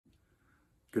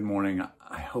Good morning.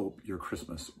 I hope your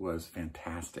Christmas was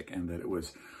fantastic and that it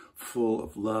was full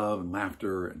of love and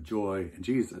laughter and joy and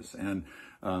Jesus, and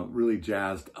really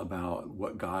jazzed about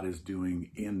what God is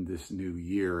doing in this new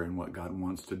year and what God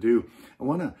wants to do. I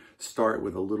want to start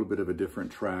with a little bit of a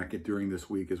different track during this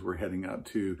week as we're heading up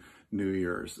to New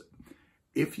Year's.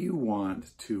 If you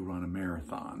want to run a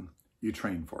marathon, you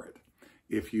train for it.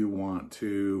 If you want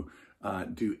to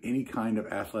do any kind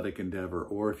of athletic endeavor,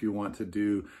 or if you want to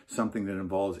do something that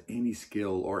involves any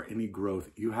skill or any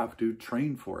growth, you have to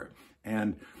train for it.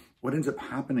 And what ends up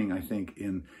happening, I think,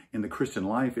 in the Christian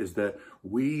life is that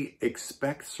we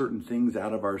expect certain things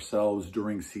out of ourselves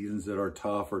during seasons that are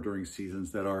tough or during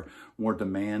seasons that are more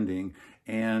demanding.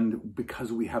 And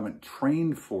because we haven't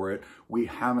trained for it,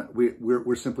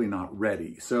 we're simply not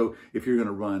ready. So if you're going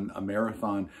to run a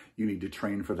marathon, you need to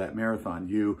train for that marathon.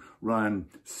 You run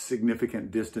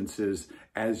significant distances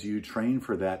as you train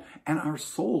for that. And our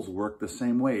souls work the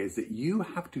same way, is that you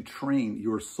have to train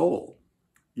your soul.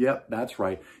 Yep, that's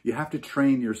right. You have to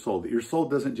train your soul. Your soul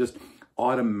doesn't just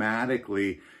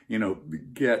automatically,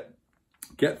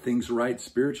 get things right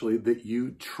spiritually, that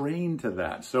you train to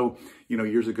that. So,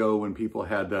 years ago when people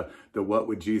had the "What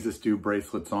Would Jesus Do"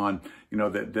 bracelets on,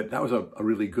 that was a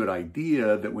really good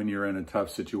idea, that when you're in a tough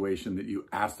situation that you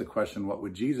ask the question, what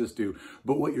would Jesus do?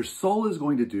 But what your soul is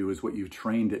going to do is what you've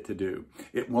trained it to do.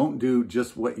 It won't do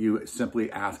just what you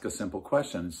simply ask a simple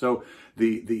question. So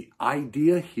the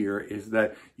idea here is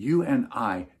that you and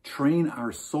I train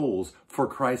our souls for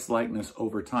Christ-likeness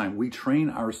over time. We train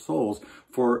our souls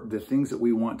for the things that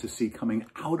we want to see coming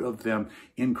out of them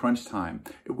in crunch time.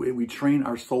 We train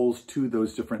our souls to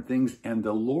those different things. And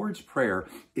the Lord's Prayer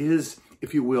is,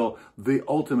 if you will, the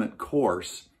ultimate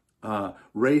course,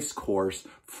 race course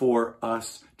for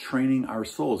us training our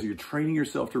souls. You're training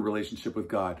yourself to relationship with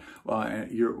God,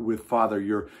 you're with Father.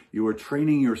 You are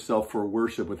training yourself for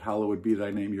worship with "Hallowed be thy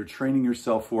name." You're training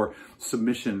yourself for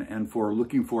submission and for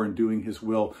looking for and doing his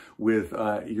will with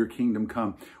 "Your kingdom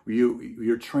come."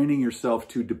 You're training yourself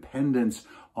to dependence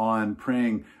on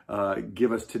praying,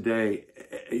 "Give us today,"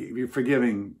 you're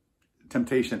forgiving,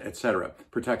 temptation, etc.,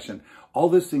 protection. All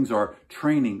those things are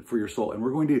training for your soul. And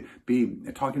we're going to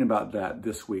be talking about that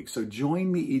this week. So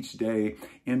join me each day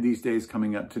in these days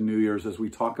coming up to New Year's as we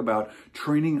talk about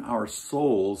training our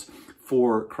souls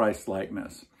for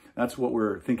Christ-likeness. That's what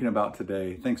we're thinking about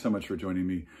today. Thanks so much for joining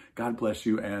me. God bless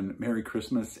you, and Merry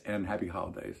Christmas and Happy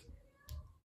Holidays.